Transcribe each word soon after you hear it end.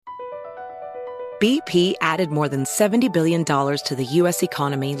BP added more than $70 billion to the U.S.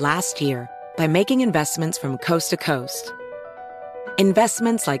 economy last year by making investments from coast to coast.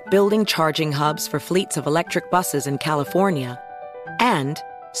 Investments like building charging hubs for fleets of electric buses in California and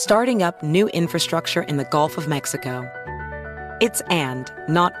starting up new infrastructure in the Gulf of Mexico. It's and,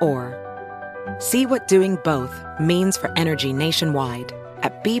 not or. See what doing both means for energy nationwide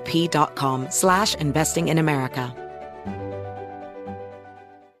at bp.com/investing in America.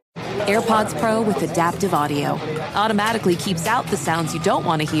 AirPods Pro with adaptive audio automatically keeps out the sounds you don't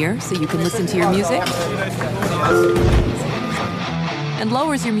want to hear so you can listen to your music, and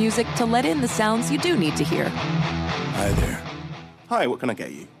lowers your music to let in the sounds you do need to hear. Hi there. Hi, what can I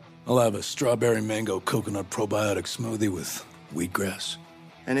get you? I'll have a strawberry mango coconut probiotic smoothie with wheatgrass.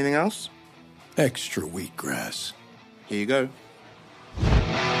 Anything else? Extra wheatgrass. Here you go.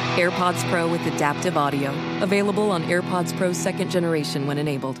 AirPods Pro with adaptive audio. Available on AirPods Pro 2nd generation when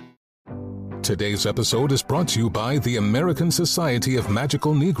enabled. Today's episode is brought to you by the American Society of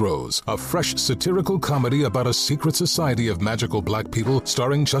Magical Negroes, a fresh satirical comedy about a secret society of magical black people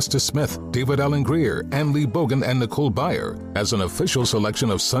starring Justice Smith, David Allen Greer, Ann Lee Bogan, and Nicole Byer. As an official selection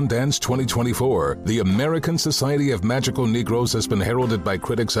of Sundance 2024, the American Society of Magical Negroes has been heralded by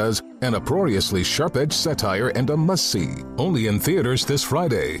critics as an uproariously sharp-edged satire and a must-see. Only in theaters this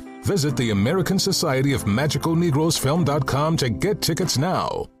Friday. Visit the American Society of Magical Negroes Film.com to get tickets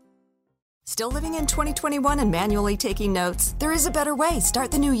now. Still living in 2021 and manually taking notes? There is a better way.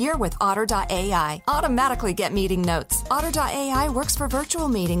 Start the new year with Otter.ai. Automatically get meeting notes. Otter.ai works for virtual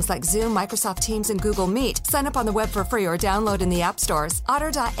meetings like Zoom, Microsoft Teams, and Google Meet. Sign up on the web for free or download in the app stores.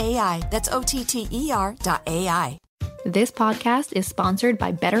 Otter.ai. That's OTTER.ai. This podcast is sponsored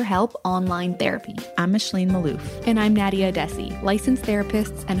by BetterHelp Online Therapy. I'm Micheline Malouf. And I'm Nadia Desi, licensed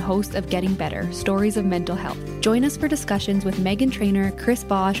therapists and host of Getting Better, Stories of Mental Health. Join us for discussions with Megan Trainor, Chris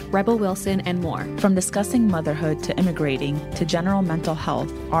Bosch, Rebel Wilson, and more. From discussing motherhood to immigrating to general mental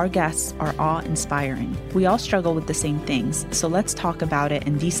health, our guests are awe-inspiring. We all struggle with the same things, so let's talk about it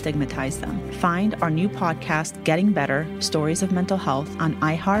and destigmatize them. Find our new podcast, Getting Better, Stories of Mental Health, on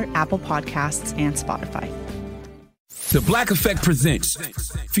iHeart, Apple Podcasts, and Spotify. The Black Effect Presents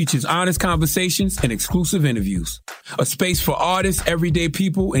features honest conversations and exclusive interviews. A space for artists, everyday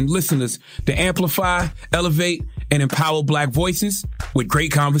people, and listeners to amplify, elevate, and empower Black voices with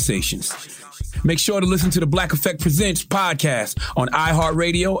great conversations. Make sure to listen to the Black Effect Presents podcast on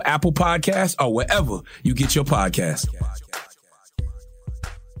iHeartRadio, Apple Podcasts, or wherever you get your podcasts.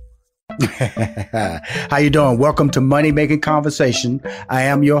 How you doing? Welcome to Money Making Conversation. I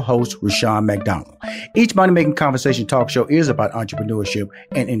am your host, Rushion McDonald. Each Money Making Conversation talk show is about entrepreneurship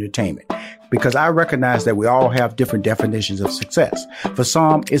and entertainment because I recognize that we all have different definitions of success. For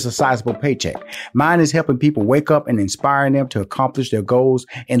some, it's a sizable paycheck. Mine is helping people wake up and inspiring them to accomplish their goals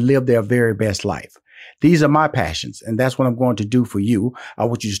and live their very best life. These are my passions, and that's what I'm going to do for you. I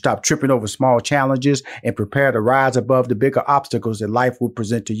want you to stop tripping over small challenges and prepare to rise above the bigger obstacles that life will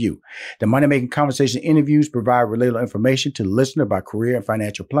present to you. The Money Making Conversation interviews provide relatable information to the listener about career and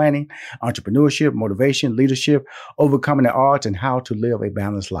financial planning, entrepreneurship, motivation, leadership, overcoming the odds, and how to live a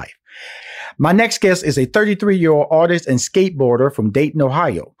balanced life. My next guest is a 33-year-old artist and skateboarder from Dayton,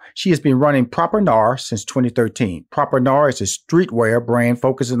 Ohio. She has been running Proper Nar since 2013. Proper Nar is a streetwear brand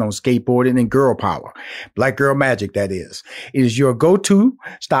focusing on skateboarding and girl power. Black girl magic, that is. It is your go-to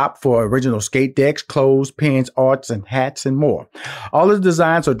stop for original skate decks, clothes, pins, arts, and hats, and more. All of the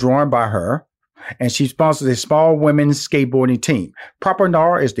designs are drawn by her, and she sponsors a small women's skateboarding team. Proper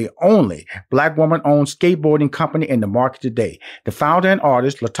Nar is the only Black woman-owned skateboarding company in the market today. The founder and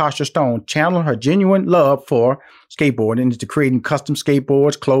artist, Latosha Stone, channeled her genuine love for skateboarding into creating custom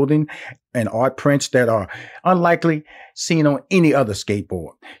skateboards, clothing, and art prints that are unlikely seen on any other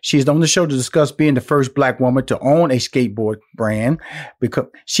skateboard. She is on the show to discuss being the first Black woman to own a skateboard brand. Because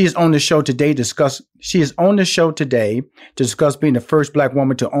she is on the show today to discuss being the first Black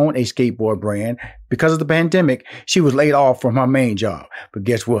woman to own a skateboard brand. Because of the pandemic, she was laid off from her main job. But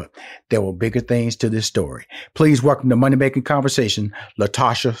guess what? There were bigger things to this story. Please welcome to Money Making Conversation,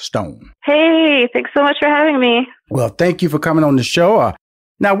 Latosha Stone. Hey, thanks so much for having me. Well, thank you for coming on the show.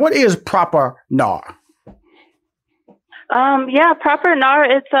 Now, what is Proper Nar? Proper Nar,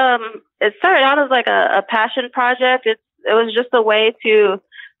 it started out as like a passion project. It was just a way to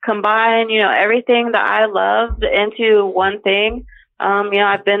combine, everything that I loved into one thing.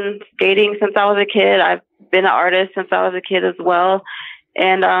 I've been skating since I was a kid. I've been an artist since I was a kid as well.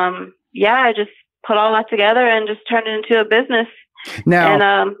 And, I just put all that together and just turned it into a business.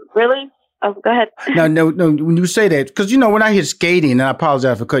 Now, and, really, oh, go ahead. No. When you say that, because, when I hear skating, and I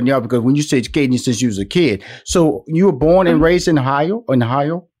apologize for cutting you off, because when you say skating since you was a kid, so you were born and raised in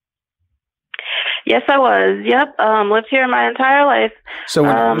Ohio? Yes, I was. Yep. Lived here my entire life. So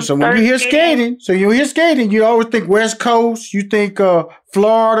when you hear skating, you always think West Coast, you think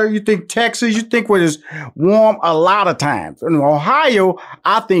Florida, you think Texas, you think where it's warm a lot of times. In Ohio,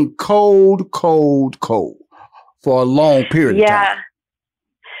 I think cold for a long period of time.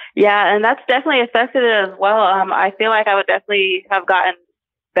 Yeah, and that's definitely affected it as well. I feel like I would definitely have gotten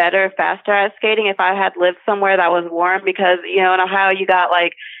better, faster at skating if I had lived somewhere that was warm, because, in Ohio you got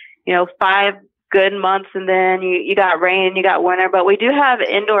 5 good months, and then you got rain, you got winter, but we do have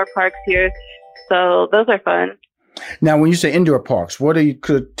indoor parks here, so those are fun. Now, when you say indoor parks,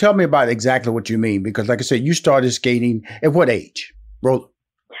 could tell me about exactly what you mean? Because, like I said, you started skating at what age?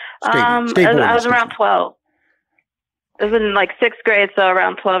 I was around 12. It was in 6th grade, so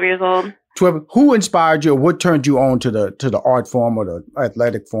around 12 years old. 12. Who inspired you, or what turned you on to the art form or the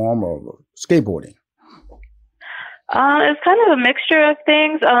athletic form or skateboarding? It's kind of a mixture of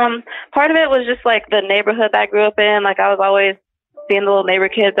things. Part of it was just the neighborhood that I grew up in. I was always seeing the little neighbor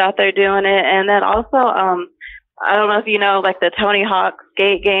kids out there doing it. And then also, I don't know if you know, the Tony Hawk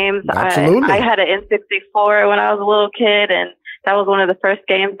skate games. Absolutely. I had an N64 when I was a little kid, and that was one of the first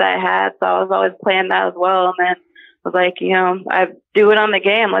games that I had. So I was always playing that as well. And then I was like, I do it on the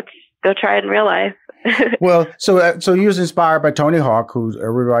game. Let's go try it in real life. Well, so you was inspired by Tony Hawk, who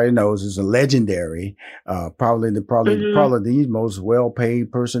everybody knows is a legendary, probably the most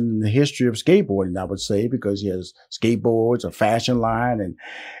well-paid person in the history of skateboarding, I would say, because he has skateboards, a fashion line,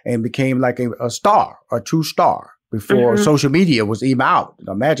 and became like a star, a true star before social media was even out.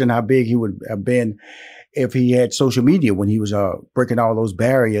 Imagine how big he would have been if he had social media when he was breaking all those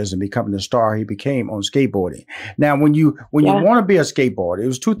barriers and becoming the star he became on skateboarding. Now, when you want to be a skateboarder, it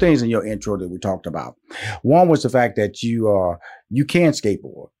was 2 things in your intro that we talked about. One was the fact that you can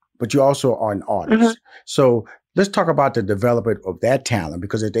skateboard, but you also are an artist. So let's talk about the development of that talent,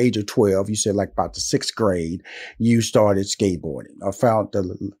 because at the age of 12, you said about the 6th grade, you started skateboarding. I found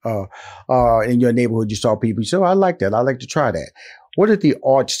in your neighborhood, you saw people, you said, I like that. I like to try that. What did the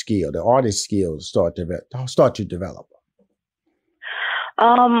artist skills start to develop?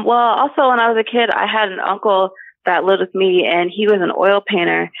 Well, also when I was a kid, I had an uncle that lived with me, and he was an oil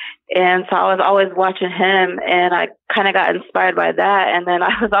painter. And so I was always watching him, and I kind of got inspired by that. And then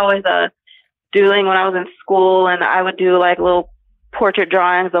I was always doodling when I was in school, and I would do little portrait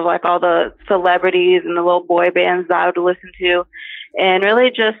drawings of all the celebrities and the little boy bands that I would listen to. And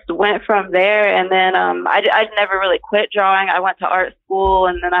really just went from there. And then I never really quit drawing. I went to art school,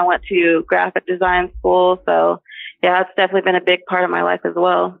 and then I went to graphic design school. So, yeah, it's definitely been a big part of my life as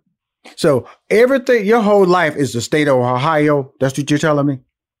well. So everything, your whole life is the state of Ohio? That's what you're telling me?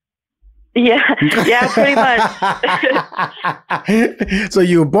 Yeah, pretty much. So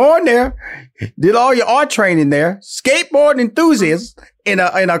you were born there, did all your art training there, skateboard enthusiast in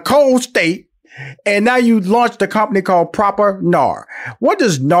a cold state. And now you launched a company called Proper NAR. What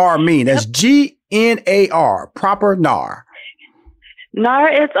does NAR mean? That's GNAR, Proper NAR. NAR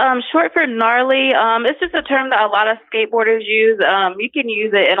is short for gnarly. It's just a term that a lot of skateboarders use. You can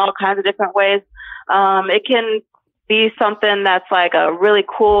use it in all kinds of different ways. It can be something that's a really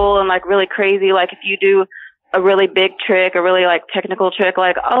cool and really crazy. If you do a really big trick, a really technical trick,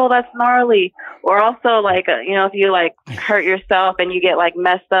 oh, that's gnarly. Or also if you hurt yourself and you get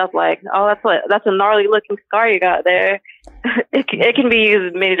messed up, oh, that's a gnarly looking scar you got there. It can be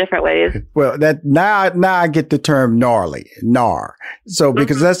used many different ways. Well, that now I get the term gnarly, NAR. So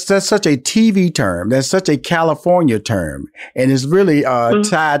because that's such a TV term, that's such a California term, and it's really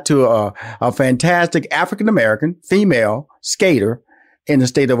tied to a fantastic African American female skater in the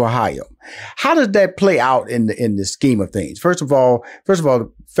state of Ohio. How does that play out in the scheme of things? First of all,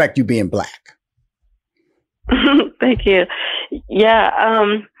 the fact you being Black. Thank you. Yeah.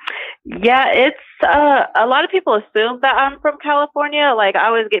 It's a lot of people assume that I'm from California. I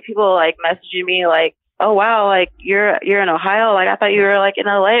always get people messaging me oh wow, you're in Ohio. I thought you were in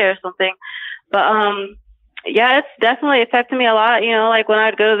LA or something. But yeah, it's definitely affected me a lot. When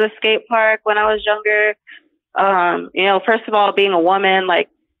I'd go to the skate park when I was younger. First of all, being a woman,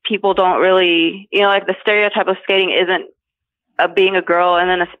 people don't really, the stereotype of skating isn't being a girl, and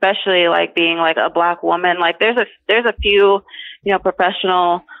then especially being a Black woman. There's a few,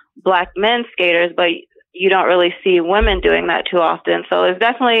 professional Black men skaters, but you don't really see women doing that too often. So there's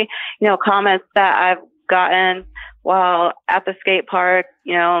definitely, comments that I've gotten while at the skate park,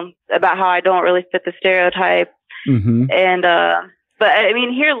 about how I don't really fit the stereotype. And, but I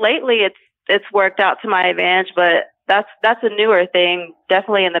mean, here lately, it's worked out to my advantage, but that's a newer thing.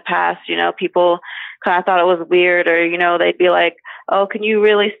 Definitely in the past, people kind of thought it was weird, or, they'd be like, oh, can you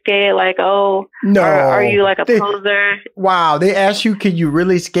really skate? Like, oh, no, are you like a poser? Wow. They asked you, can you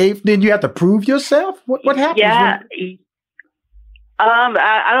really skate? Then you have to prove yourself? What happens? Yeah.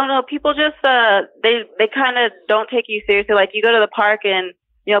 I don't know. People just, they kind of don't take you seriously. Like, you go to the park and,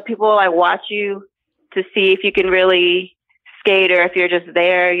 people will like watch you to see if you can really skate or if you're just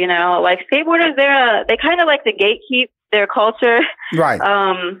there, like skateboarders, they kind of like to gatekeep their culture. Right.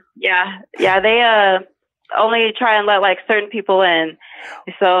 They, only try and let like certain people in.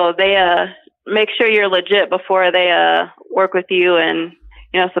 So they, make sure you're legit before they, work with you and,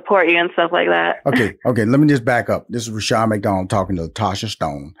 support you and stuff like that. Okay. Let me just back up. This is Rashawn McDonald talking to Latosha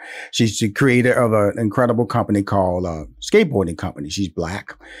Stone. She's the creator of an incredible company called Skateboarding Company. She's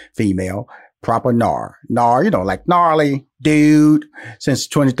Black, female, proper NAR. NAR, like gnarly dude. Since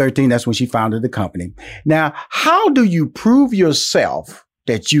 2013, that's when she founded the company. Now, how do you prove yourself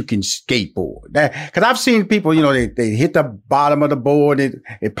that you can skateboard? Because I've seen people, they hit the bottom of the board,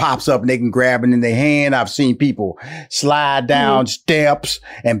 it pops up and they can grab it in their hand. I've seen people slide down steps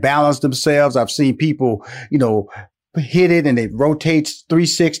and balance themselves. I've seen people, hit it and it rotates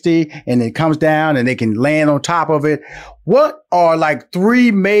 360 and it comes down and they can land on top of it. What are like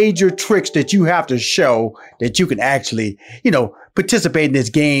 3 major tricks that you have to show that you can actually, participate in this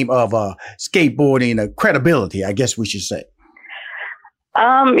game of skateboarding credibility, I guess we should say? A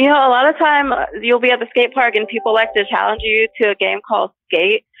lot of time you'll be at the skate park and people like to challenge you to a game called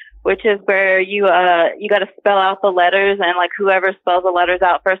Skate, which is where you got to spell out the letters, and like whoever spells the letters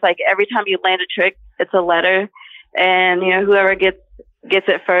out first, like every time you land a trick, it's a letter, and whoever gets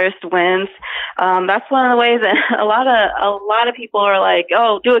it first wins. That's one of the ways that a lot of people are like,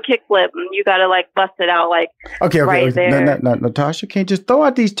 oh, do a kickflip, and you got to like bust it out like right there. No, Natasha, can't just throw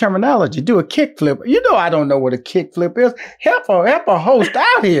out these terminology. Do a kickflip. I don't know what a kickflip is. Help a host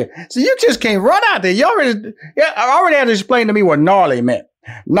out here. So you just can't run out there. I already had to explain to me what gnarly meant.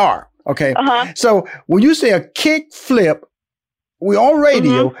 Gnar. Okay. So when you say a kickflip, we're on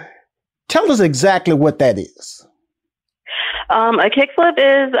radio. Tell us exactly what that is. A kickflip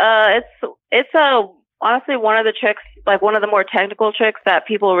is, it's honestly one of the tricks, like one of the more technical tricks that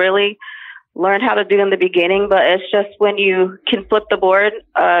people really learn how to do in the beginning, but it's just when you can flip the board,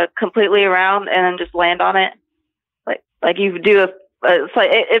 completely around and then just land on it. Like you do it's like,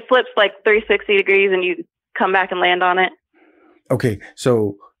 it flips like 360 degrees and you come back and land on it. Okay.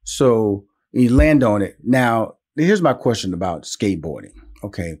 So you land on it. Now, here's my question about skateboarding.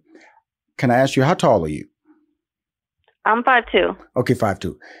 Okay. Can I ask you, how tall are you? I'm 5'2". Okay,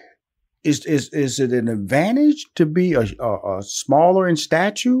 5'2". Is it an advantage to be a smaller in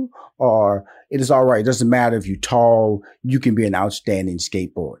stature, or it is all right? It doesn't matter if you're tall. You can be an outstanding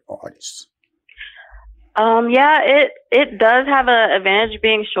skateboard artist. It does have an advantage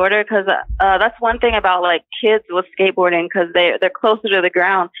being shorter, because that's one thing about like kids with skateboarding, because they're closer to the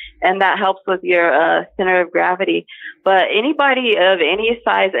ground, and that helps with your center of gravity. But anybody of any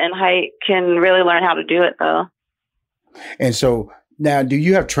size and height can really learn how to do it, though. And so now, do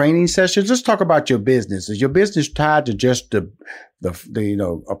you have training sessions? Let's talk about your business. Is your business tied to just the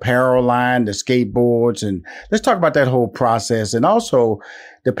apparel line, the skateboards? And let's talk about that whole process. And also,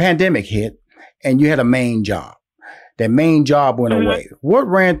 the pandemic hit and you had a main job. That main job went away. What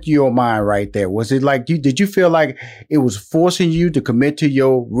ran through your mind right there? Was it like, did you feel like it was forcing you to commit to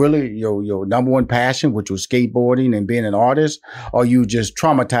your number one passion, which was skateboarding and being an artist? Or you just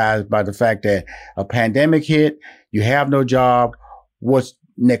traumatized by the fact that a pandemic hit, you have no job? What's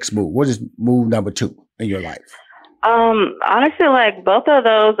next move? What is move number 2 in your life? Honestly, like both of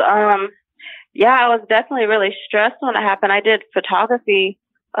those, I was definitely really stressed when it happened. I did photography,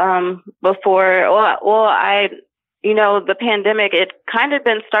 before, the pandemic, it kind of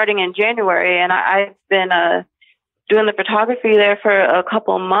been starting in January, and I've been, doing the photography there for a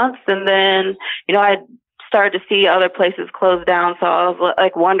couple of months. And then, I started to see other places close down. So I was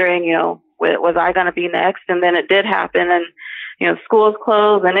like wondering, was I going to be next? And then it did happen, and, schools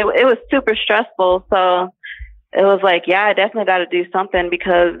closed, and it was super stressful. So it was like, I definitely got to do something,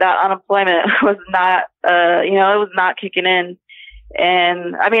 because that unemployment was not, it was not kicking in.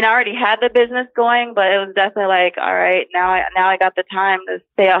 And I mean, I already had the business going, but it was definitely like, all right, now I got the time to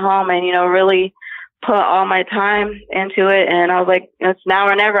stay at home and, really put all my time into it. And I was like, it's now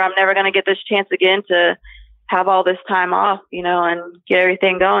or never. I'm never going to get this chance again to have all this time off, and get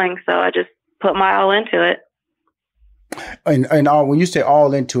everything going. So I just put my all into it. And all, when you say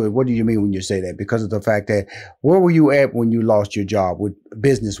all into it, what do you mean when you say that? Because of the fact that, where were you at when you lost your job with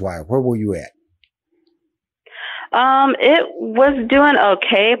business-wise? Where were you at? It was doing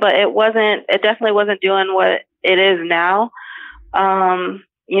okay, but it definitely wasn't doing what it is now.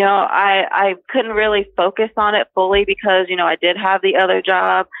 I couldn't really focus on it fully because, I did have the other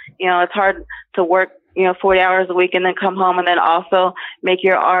job. It's hard to work, 40 hours a week and then come home and then also make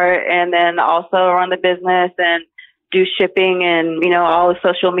your art and then also run the business and do shipping and, all the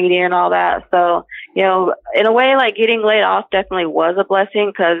social media and all that. So, in a way, like getting laid off definitely was a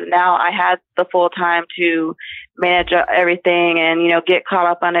blessing because now I had the full time to manage everything and, get caught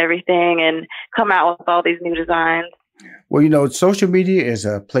up on everything and come out with all these new designs. Well, social media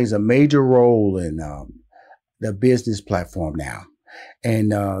plays a major role in the business platform now.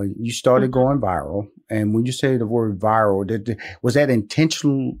 And you started going viral. And when you say the word viral, was that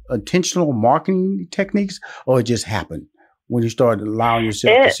intentional marketing techniques, or it just happened when you started allowing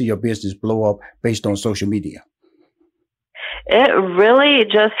yourself to see your business blow up based on social media? It really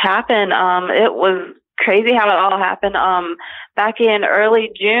just happened. It was crazy how it all happened. Back in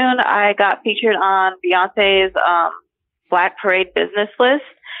early June, I got featured on Beyonce's Black Parade business list.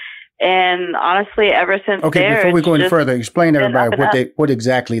 And honestly, ever since before we go any further, explain to everybody what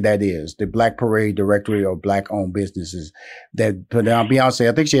exactly that is. The Black Parade Directory of Black-owned businesses that put down Beyonce.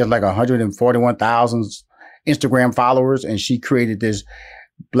 I think she has like 141,000 Instagram followers, and she created this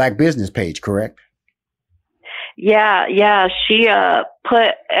Black business page, correct? Yeah. She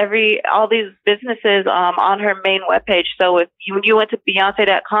put all these businesses on her main webpage. So when you went to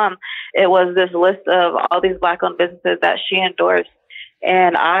Beyonce.com, it was this list of all these Black-owned businesses that she endorsed.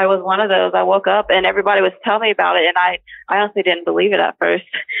 And I was one of those. I woke up and everybody was telling me about it. And I honestly didn't believe it at first.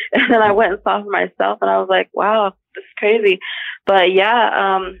 And then I went and saw for myself and I was like, wow, this is crazy. But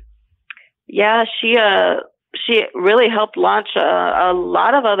she really helped launch a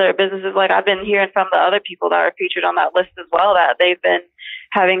lot of other businesses. Like I've been hearing from the other people that are featured on that list as well, that they've been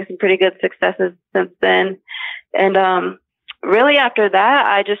having some pretty good successes since then. And, really, after that,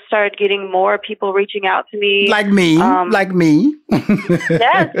 I just started getting more people reaching out to me. Like me. Yes,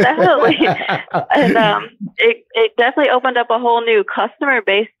 definitely. And it definitely opened up a whole new customer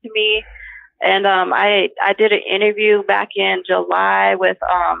base to me. And I did an interview back in July with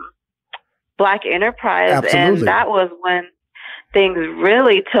Black Enterprise. Absolutely. And that was when things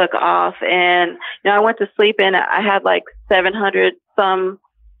really took off. And, I went to sleep and I had like 700 some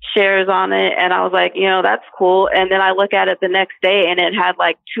shares on it, and I was like, that's cool. And then I look at it the next day and it had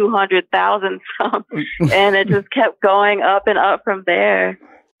like 200,000 some, and it just kept going up and up from there.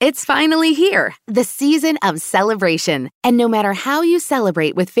 It's finally here, the season of celebration. And no matter how you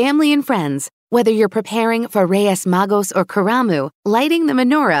celebrate with family and friends, whether you're preparing for Reyes Magos or Karamu, lighting the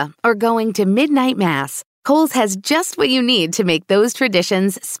menorah, or going to midnight mass, Kohl's has just what you need to make those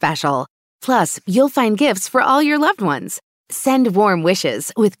traditions special. Plus, you'll find gifts for all your loved ones. Send warm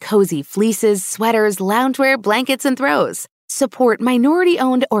wishes with cozy fleeces, sweaters, loungewear, blankets, and throws. Support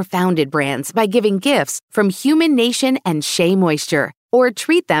minority-owned or founded brands by giving gifts from Human Nation and Shea Moisture. Or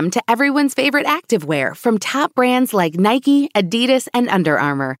treat them to everyone's favorite activewear from top brands like Nike, Adidas, and Under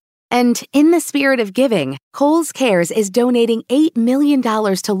Armour. And in the spirit of giving, Kohl's Cares is donating $8 million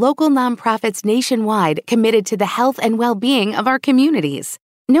to local nonprofits nationwide committed to the health and well-being of our communities.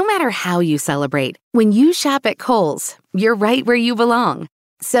 No matter how you celebrate, when you shop at Kohl's, you're right where you belong.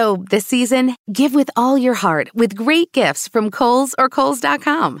 So this season, give with all your heart with great gifts from Kohl's or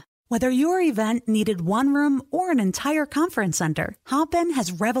Kohls.com. Whether your event needed one room or an entire conference center, Hopin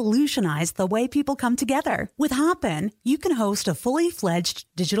has revolutionized the way people come together. With Hopin, you can host a fully fledged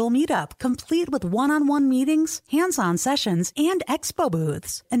digital meetup, complete with one-on-one meetings, hands-on sessions, and expo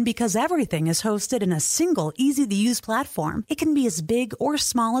booths. And because everything is hosted in a single, easy-to-use platform, it can be as big or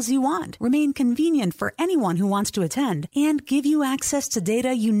small as you want, remain convenient for anyone who wants to attend, and give you access to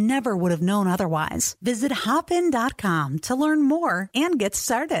data you never would have known otherwise. Visit hopin.com to learn more and get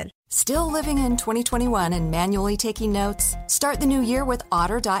started. Still living in 2021 and manually taking notes? Start the new year with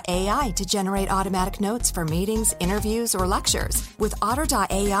Otter.ai to generate automatic notes for meetings, interviews, or lectures. With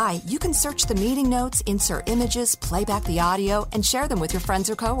Otter.ai, you can search the meeting notes, insert images, play back the audio, and share them with your friends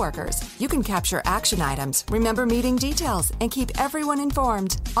or coworkers. You can capture action items, remember meeting details, and keep everyone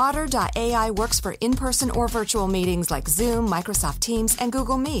informed. Otter.ai works for in-person or virtual meetings like Zoom, Microsoft Teams, and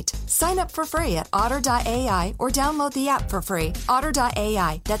Google Meet. Sign up for free at Otter.ai or download the app for free.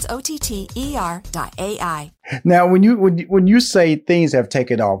 Otter.ai, that's OTTER.ai. Now, when you say things have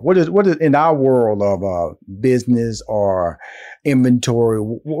taken off, what is in our world of business or inventory?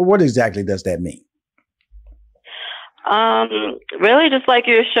 What exactly does that mean? Really, just like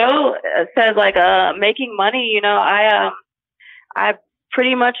your show says, like making money. I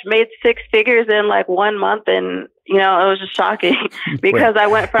pretty much made six figures in like 1 month, and it was just shocking because I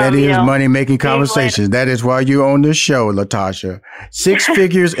went from that is money making conversations. That is why you're on this show, Latosha. 6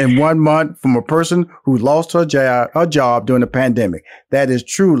 figures in 1 month from a person who lost her job during the pandemic. That is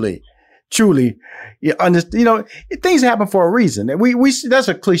truly. Things happen for a reason. We that's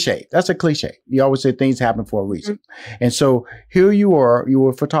a cliche. That's a cliche. You always say things happen for a reason. Mm-hmm. And so here you were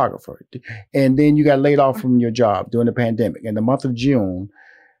a photographer, and then you got laid off from your job during the pandemic. In the month of June,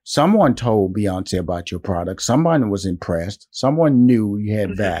 someone told Beyonce about your product. Someone was impressed. Someone knew you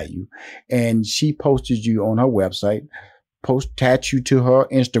had value, and she posted you on her website, attached you to her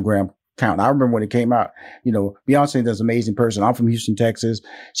Instagram account. I remember when it came out, Beyonce is an amazing person. I'm from Houston, Texas.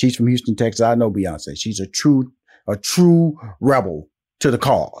 She's from Houston, Texas. I know Beyonce. She's a true rebel to the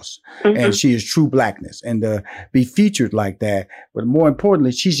cause, and she is true blackness. And to be featured like that, but more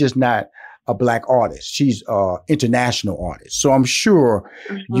importantly, she's just not a black artist. She's an international artist. So I'm sure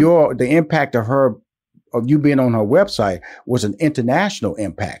the impact of you being on her website was an international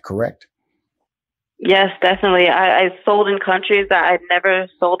impact, correct? Yes, definitely. I sold in countries that I'd never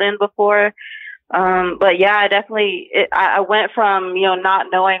sold in before. But yeah, I went from, not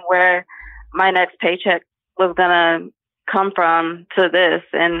knowing where my next paycheck was going to come from to this.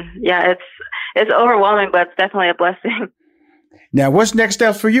 And yeah, it's overwhelming, but it's definitely a blessing. Now, what's next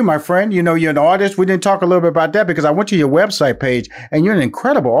steps for you, my friend? You're an artist. We didn't talk a little bit about that because I went to your website page and you're an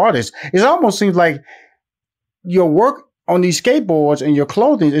incredible artist. It almost seems like your work on these skateboards and your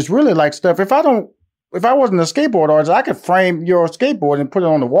clothing is really like stuff. If I wasn't a skateboard artist, I could frame your skateboard and put it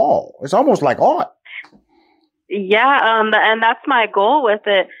on the wall. It's almost like art. Yeah, and that's my goal with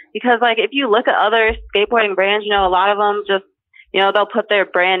it. Because, if you look at other skateboarding brands, a lot of them just, they'll put their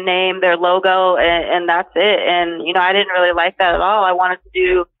brand name, their logo, and that's it. And, I didn't really like that at all. I wanted to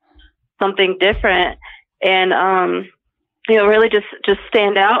do something different and, really just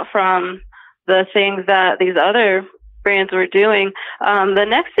stand out from the things that these other brands were doing. The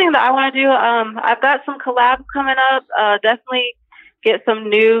next thing that I want to do, I've got some collabs coming up. Definitely get some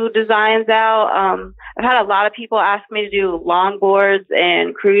new designs out. I've had a lot of people ask me to do longboards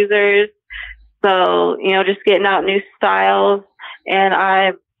and cruisers. So, just getting out new styles. And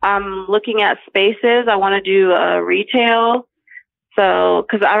I'm looking at spaces. I want to do retail. So,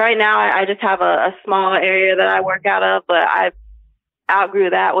 because right now I just have a small area that I work out of, but I outgrew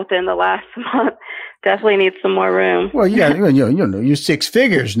that within the last month. Definitely need some more room. Well, yeah, you're 6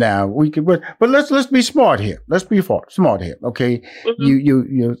 figures now. But let's be smart here. Let's be smart here. Okay,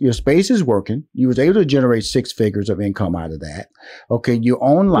 your space is working. You was able to generate 6 figures of income out of that. Okay, you're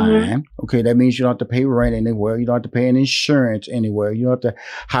online. Okay, that means you don't have to pay rent anywhere. You don't have to pay an insurance anywhere. You don't have to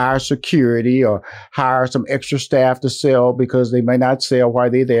hire security or hire some extra staff to sell because they may not sell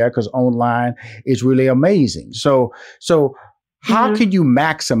while they're there because online is really amazing. So. How can you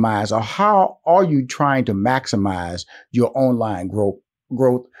maximize, or how are you trying to maximize your online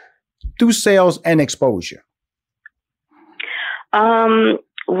growth through sales and exposure? Well,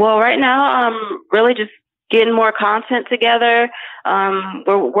 right now I'm really just getting more content together.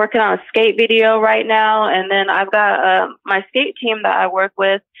 We're working on a skate video right now, and then I've got my skate team that I work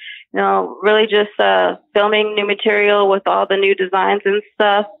with. Really just filming new material with all the new designs and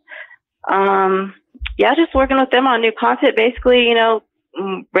stuff. Yeah, just working with them on new content, basically,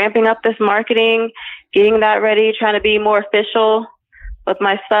 ramping up this marketing, getting that ready, trying to be more official with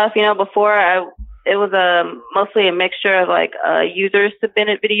my stuff. Before it was mostly a mixture of user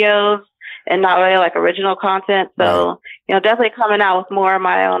submitted videos and not really original content. So, definitely coming out with more of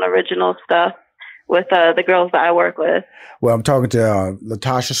my own original stuff with the girls that I work with. Well, I'm talking to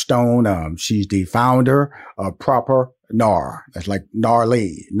Latosha Stone. She's the founder of Proper NAR. That's like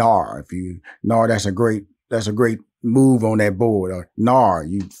gnarly, NAR. That's a great move on that board. Or NAR,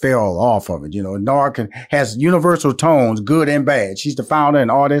 you fell off of it. NAR has universal tones, good and bad. She's the founder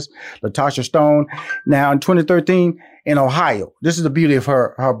and artist, Latosha Stone. Now in 2013 in Ohio, this is the beauty of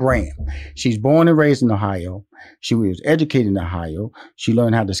her brand. She's born and raised in Ohio. She was educated in Ohio. She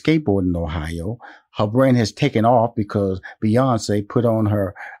learned how to skateboard in Ohio. Her brand has taken off because Beyonce put on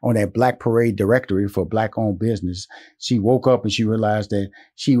that Black Parade directory for Black-owned business. She woke up and she realized that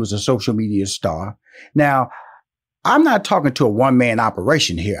she was a social media star. Now, I'm not talking to a one-man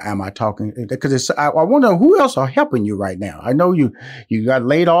operation here. Am I talking? Because I wonder who else are helping you right now. I know you got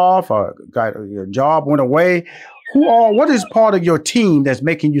laid off or your job went away. What is part of your team that's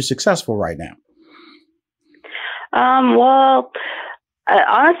making you successful right now? Well,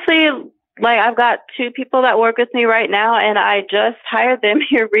 honestly, I've got 2 people that work with me right now, and I just hired them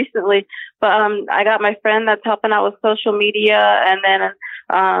here recently. But I got my friend that's helping out with social media, and then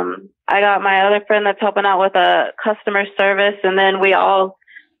I got my other friend that's helping out with customer service, and then we all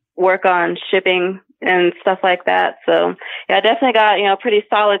work on shipping and stuff like that. So yeah, I definitely got, a pretty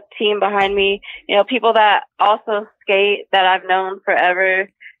solid team behind me, people that also skate that I've known forever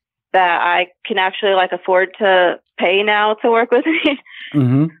that I can actually afford to pay now to work with me.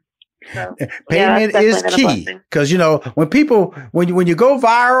 Mm-hmm. So, payment is key because when you go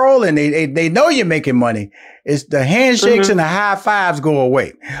viral and they know you're making money, it's the handshakes and the high fives go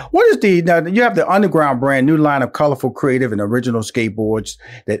away. What is now you have the Underground brand new line of colorful, creative, and original skateboards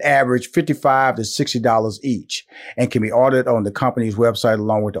that average $55 to $60 each and can be ordered on the company's website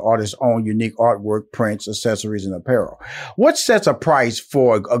along with the artist's own unique artwork, prints, accessories, and apparel. What sets a price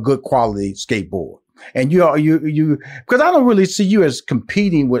for a good quality skateboard? And you because I don't really see you as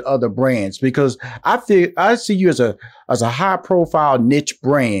competing with other brands, because I see you as a high profile niche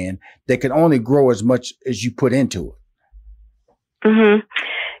brand that can only grow as much as you put into it. Mm-hmm.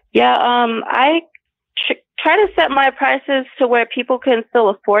 Yeah. I try to set my prices to where people can still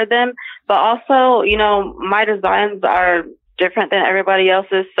afford them, but also, my designs are different than everybody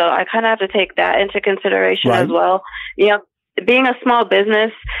else's. So I kind of have to take that into consideration as well. Being a small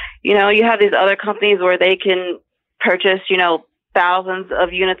business, you have these other companies where they can purchase, thousands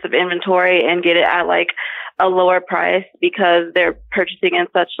of units of inventory and get it at a lower price because they're purchasing in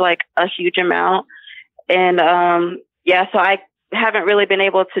such a huge amount. And, so I haven't really been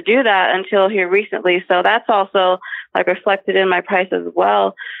able to do that until here recently. So that's also reflected in my price as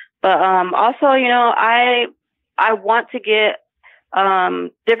well. But, also, I want to get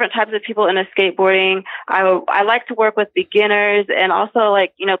different types of people into skateboarding. I like to work with beginners and also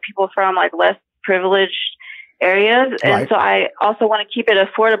people from less privileged areas. And so I also want to keep it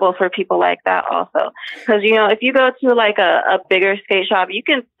affordable for people like that also. Because, if you go to a bigger skate shop, you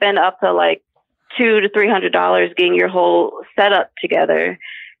can spend up to $200 to $300 getting your whole setup together.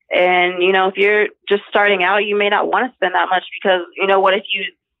 And, if you're just starting out, you may not want to spend that much because, what if you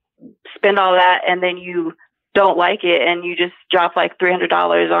spend all that and then you don't like it and you just drop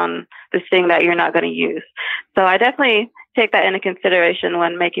 $300 on this thing that you're not going to use. So I definitely take that into consideration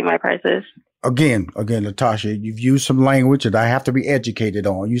when making my prices. Again, Latosha, you've used some language that I have to be educated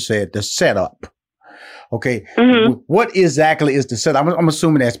on. You said the setup. Okay. Mm-hmm. What exactly is the setup? I'm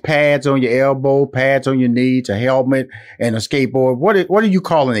assuming that's pads on your elbow, pads on your knees, a helmet, and a skateboard. What are you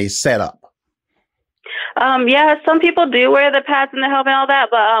calling a setup? Yeah, some people do wear the pads and the helmet and all that,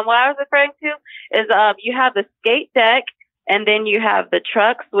 but what I was referring to is you have the skate deck, and then you have the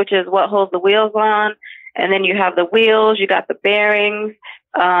trucks, which is what holds the wheels on, and then you have the wheels, you got the bearings,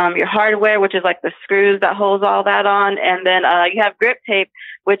 your hardware, which is the screws that holds all that on, and then you have grip tape,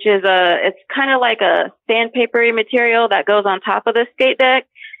 which is it's kind of like a sandpapery material that goes on top of the skate deck,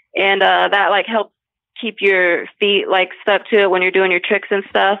 and that helps keep your feet stuck to it when you're doing your tricks and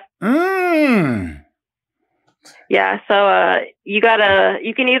stuff. Yeah, so you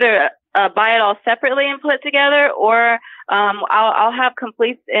can either buy it all separately and put it together, or I'll have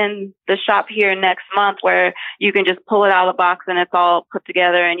completes in the shop here next month where you can just pull it out of the box and it's all put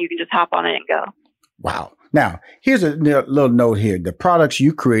together and you can just hop on it and go. Wow. Now, here's a little note here. The products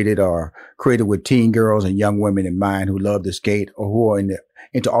you created are created with teen girls and young women in mind who love to skate or who are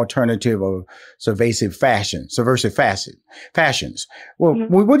into alternative or subversive fashions. Well,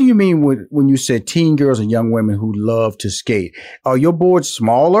 what do you mean when you said teen girls and young women who love to skate? Are your boards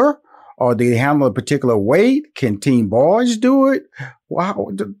smaller? Or do they handle a particular weight? Can teen boys do it?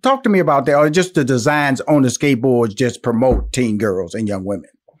 Wow. Talk to me about that. Or just the designs on the skateboards just promote teen girls and young women?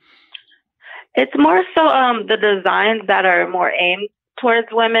 It's more so the designs that are more aimed towards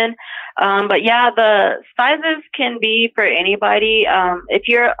women. But yeah, the sizes can be for anybody. If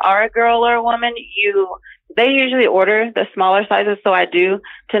you are a girl or a woman, they usually order the smaller sizes, so I do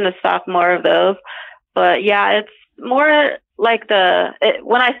tend to stock more of those. But yeah, it's more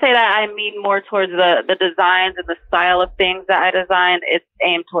when I say that, I mean more towards the designs and the style of things that I design. It's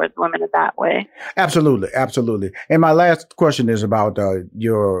aimed towards women in that way. Absolutely. And my last question is about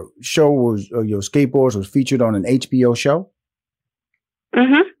your show your skateboards was featured on an HBO show?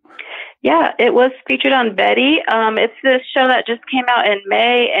 Mm-hmm. Yeah, it was featured on Betty. It's this show that just came out in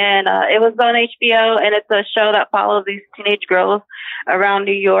May, and it was on HBO, and it's a show that follows these teenage girls around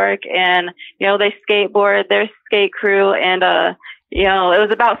New York, and, they skateboard, their skate crew, and, it was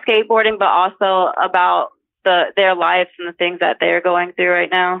about skateboarding, but also about their lives and the things that they're going through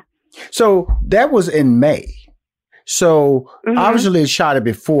right now. So that was in May. So obviously it shot it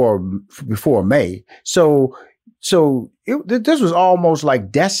before May. So this was almost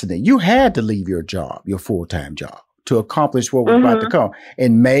like destiny. You had to leave your job, your full-time job, to accomplish what was about to come.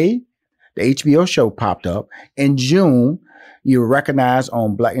 In May, the HBO show popped up. In June, You were recognized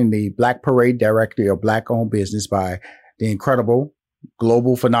in the Black Parade Directory of Black-owned business by the incredible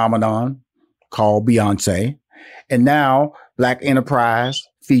global phenomenon called Beyonce. And now Black Enterprise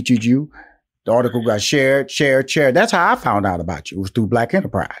featured you. The article got shared. That's how I found out about you. It was through Black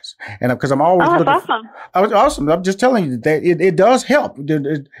Enterprise. And because I'm always looking. Awesome. Awesome. I'm just telling you that it does help.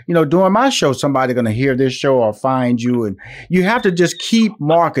 You know, during my show, somebody's going to hear this show or find you, and you have to just keep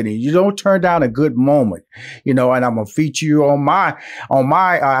marketing. You don't turn down a good moment, you know, and I'm going to feature you on my,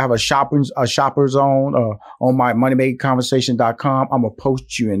 I have a shopper zone, on my moneymakingconversation.com. I'm going to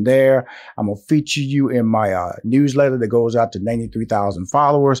post you in there. I'm going to feature you in my newsletter that goes out to 93,000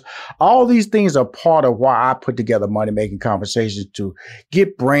 followers. All these things are part of why I put together Money Making Conversations, to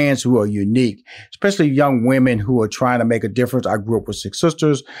get brands who are unique, especially young women who are trying to make a difference. I grew up with 6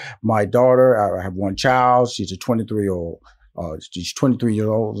 sisters. My daughter, I have 1 child. She's a 23-year-old. She's 23 years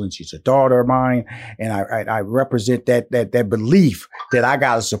old, and she's a daughter of mine. And I represent that belief that I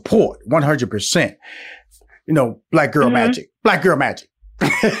got to support 100%. You know, Black girl magic. Black girl magic.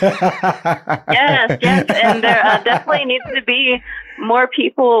 Yes. And there definitely needs to be more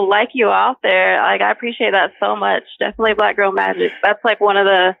people like you out there. Like, I appreciate that so much. Definitely Black Girl Magic. That's like one of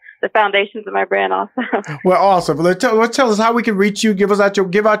the foundations of my brand also. Well, awesome. Let's tell us how we can reach you. Give out your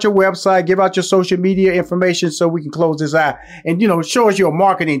website, give out your social media information so we can close this out. And, you know, show us your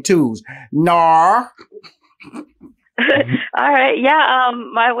marketing tools. Nar. All right. Yeah.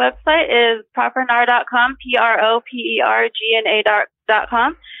 My website is propernar.com,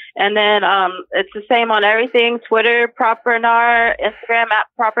 propergna.com. And then it's the same on everything: Twitter, ProperNar, Instagram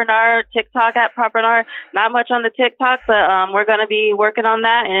 @ProperNar, TikTok @ProperNar. Not much on the TikTok, but we're going to be working on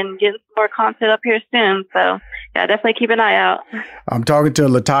that and getting some more content up here soon. So, yeah, definitely keep an eye out. I'm talking to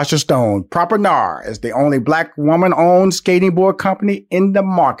Latosha Stone. ProperNar is the only Black woman-owned skating board company in the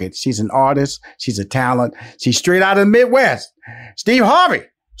market. She's an artist. She's a talent. She's straight out of the Midwest. Steve Harvey,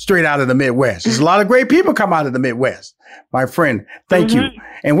 straight out of the Midwest. There's a lot of great people come out of the Midwest. My friend, thank you.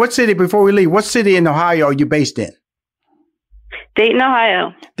 And what city, before we leave, what city in Ohio are you based in? Dayton,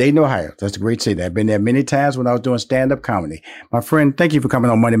 Ohio. Dayton, Ohio. That's a great city. I've been there many times when I was doing stand-up comedy. My friend, thank you for coming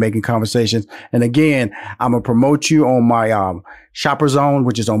on Money Making Conversations. And again, I'm going to promote you on my Shopper Zone,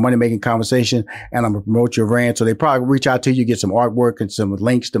 which is on Money Making Conversation. And I'm going to promote your brand. So they probably reach out to you, get some artwork and some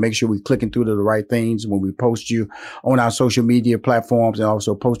links to make sure we're clicking through to the right things when we post you on our social media platforms, and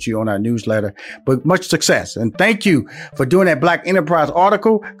also post you on our newsletter. But much success. And thank you for doing that Black Enterprise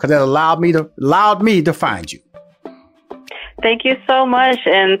article, because that allowed me to find you. Thank you so much.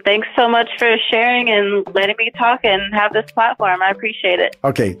 And thanks so much for sharing and letting me talk and have this platform. I appreciate it.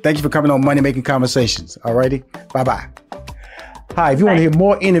 Okay. Thank you for coming on Money Making Conversations. All righty. Bye-bye. Hi, if you want to hear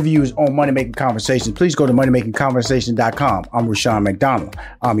more interviews on Money Making Conversations, please go to moneymakingconversation.com. I'm Rushion McDonald.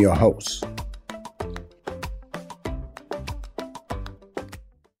 I'm your host.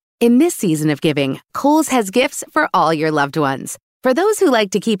 In this season of giving, Kohl's has gifts for all your loved ones. For those who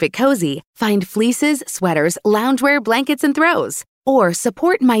like to keep it cozy, find fleeces, sweaters, loungewear, blankets, and throws. Or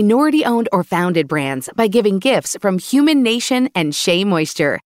support minority-owned or founded brands by giving gifts from Human Nation and Shea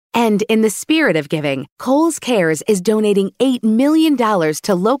Moisture. And in the spirit of giving, Kohl's Cares is donating $8 million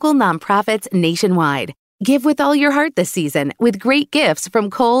to local nonprofits nationwide. Give with all your heart this season with great gifts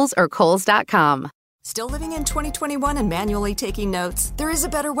from Kohl's or Kohls.com. Still living in 2021 and manually taking notes? There is a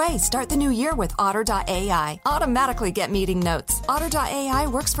better way. Start the new year with Otter.ai. Automatically get meeting notes. Otter.ai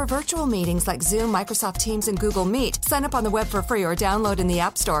works for virtual meetings like Zoom, Microsoft Teams, and Google Meet. Sign up on the web for free or download in the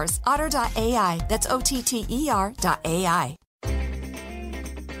app stores. Otter.ai. That's OTTER.ai.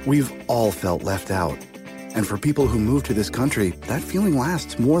 We've all felt left out. And for people who move to this country, that feeling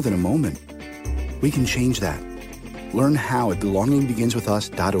lasts more than a moment. We can change that. Learn how at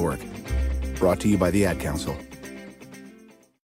belongingbeginswithus.org. Brought to you by the Ad Council.